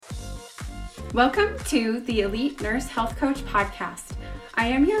Welcome to the Elite Nurse Health Coach Podcast. I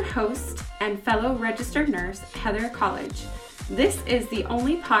am your host and fellow registered nurse, Heather College. This is the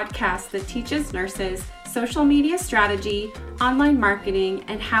only podcast that teaches nurses social media strategy, online marketing,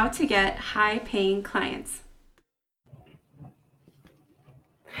 and how to get high-paying clients.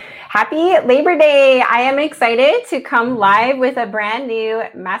 Happy Labor Day! I am excited to come live with a brand new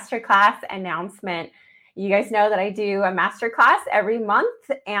Masterclass announcement. You guys know that I do a masterclass every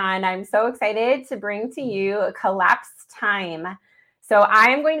month, and I'm so excited to bring to you Collapse Time. So I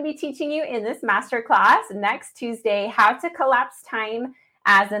am going to be teaching you in this masterclass next Tuesday how to collapse time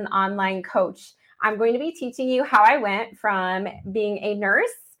as an online coach. I'm going to be teaching you how I went from being a nurse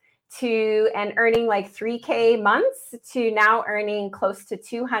and earning like $3,000 months to now earning close to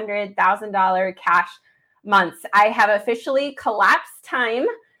 $200,000 cash months. I have officially collapsed time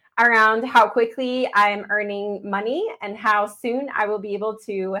around how quickly I'm earning money and how soon I will be able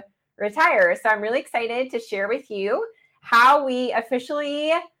to retire. So I'm really excited to share with you how we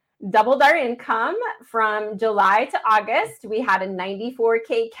officially doubled our income from July to August. We had a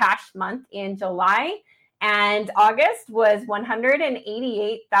 $94,000 cash month in July, and August was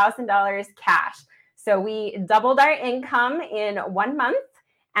 $188,000 cash. So we doubled our income in 1 month.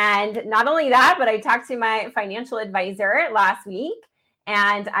 And not only that, but I talked to my financial advisor last week,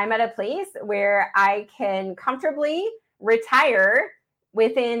 and I'm at a place where I can comfortably retire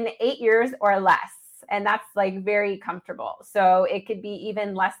within 8 years or less. And that's like very comfortable. So it could be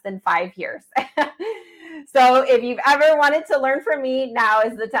even less than 5 years. So if you've ever wanted to learn from me, now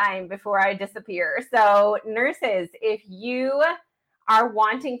is the time before I disappear. So nurses, if you are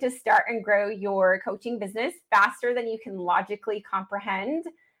wanting to start and grow your coaching business faster than you can logically comprehend,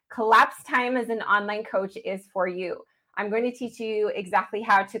 Collapse Time as an online coach is for you. I'm going to teach you exactly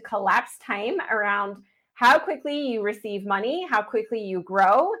how to collapse time around how quickly you receive money, how quickly you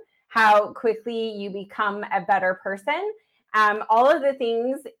grow, how quickly you become a better person. All of the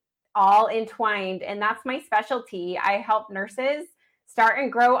things all entwined. And that's my specialty. I help nurses start and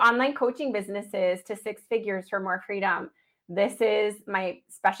grow online coaching businesses to 6 figures for more freedom. This is my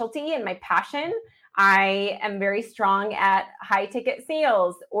specialty and my passion. I am very strong at high ticket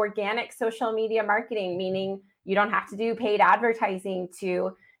sales, organic social media marketing, meaning you don't have to do paid advertising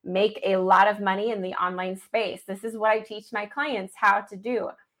to make a lot of money in the online space. This is what I teach my clients how to do.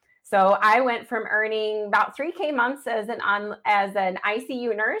 So I went from earning about $3,000 months as an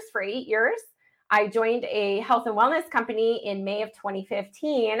ICU nurse for 8 years. I joined a health and wellness company in May of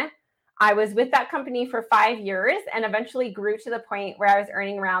 2015. I was with that company for 5 years and eventually grew to the point where I was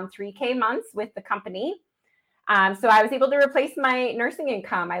earning around $3,000 months with the company. So I was able to replace my nursing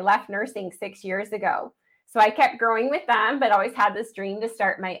income. I left nursing 6 years ago. So I kept growing with them, but always had this dream to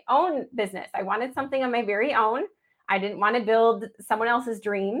start my own business. I wanted something on my very own. I didn't want to build someone else's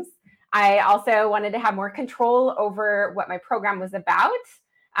dreams. I also wanted to have more control over what my program was about,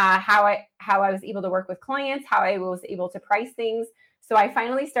 how I was able to work with clients, how I was able to price things. So I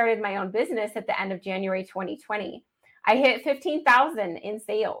finally started my own business at the end of January 2020. I hit 15,000 in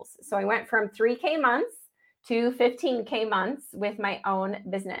sales. So I went from $3,000 months to 15,000 months with my own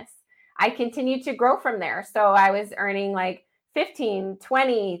business. I continued to grow from there. So I was earning like 15,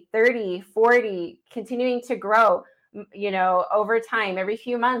 20, 30, 40, continuing to grow, over time. Every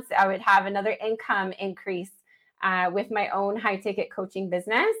few months, I would have another income increase with my own high ticket coaching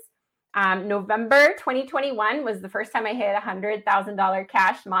business. November 2021 was the first time I hit $100,000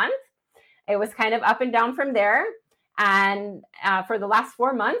 cash month. It was kind of up and down from there. And for the last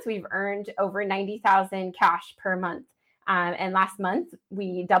 4 months, we've earned over 90,000 cash per month. And last month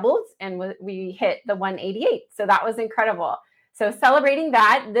we doubled and we hit the 188. So that was incredible. So celebrating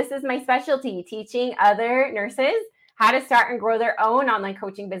that, this is my specialty, teaching other nurses how to start and grow their own online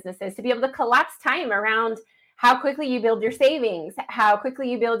coaching businesses, to be able to collapse time around how quickly you build your savings, how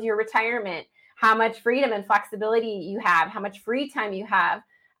quickly you build your retirement, how much freedom and flexibility you have, how much free time you have,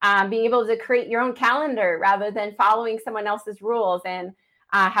 being able to create your own calendar rather than following someone else's rules and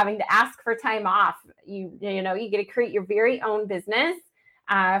having to ask for time off. You get to create your very own business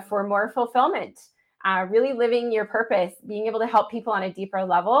for more fulfillment, really living your purpose, being able to help people on a deeper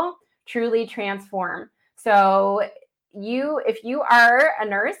level, truly transform. So if you are a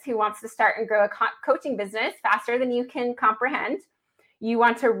nurse who wants to start and grow a coaching business faster than you can comprehend, you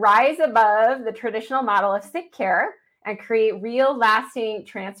want to rise above the traditional model of sick care and create real lasting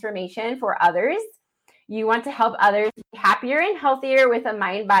transformation for others. You want to help others be happier and healthier with a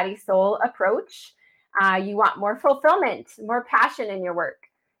mind, body, soul approach. You want more fulfillment, more passion in your work.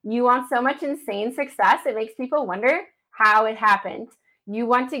 You want so much insane success, it makes people wonder how it happened. You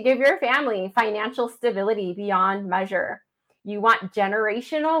want to give your family financial stability beyond measure. You want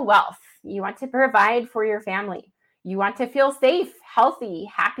generational wealth. You want to provide for your family. You want to feel safe, healthy,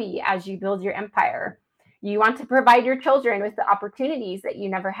 happy as you build your empire. You want to provide your children with the opportunities that you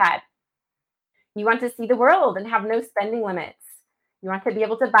never had. You want to see the world and have no spending limits. You want to be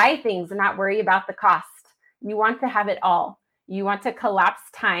able to buy things and not worry about the cost. You want to have it all. You want to collapse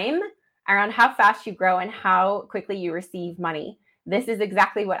time around how fast you grow and how quickly you receive money. This is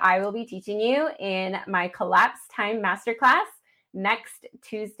exactly what I will be teaching you in my Collapse Time Masterclass next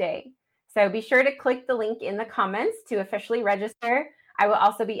Tuesday. So be sure to click the link in the comments to officially register. I will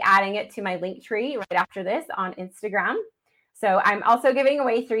also be adding it to my link tree right after this on Instagram. So I'm also giving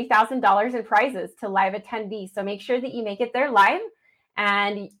away $3,000 in prizes to live attendees. So make sure that you make it there live,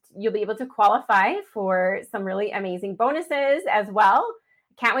 and you'll be able to qualify for some really amazing bonuses as well.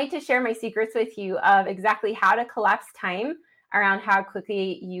 Can't wait to share my secrets with you of exactly how to collapse time around how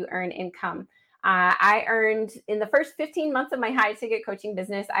quickly you earn income. I earned, in the first 15 months of my high ticket coaching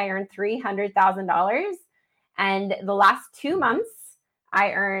business, I earned $300,000. And the last 2 months,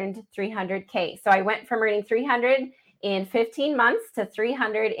 I earned $300K. So I went from earning 300 in 15 months to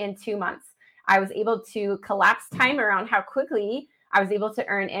 300 in 2 months. I was able to collapse time around how quickly I was able to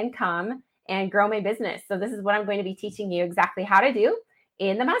earn income and grow my business. So this is what I'm going to be teaching you exactly how to do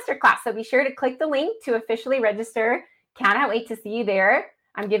in the masterclass. So be sure to click the link to officially register. Cannot wait to see you there.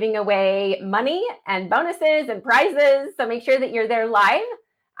 I'm giving away money and bonuses and prizes. So make sure that you're there live.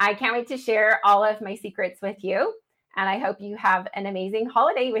 I can't wait to share all of my secrets with you. And I hope you have an amazing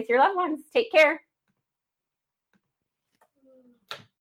holiday with your loved ones. Take care.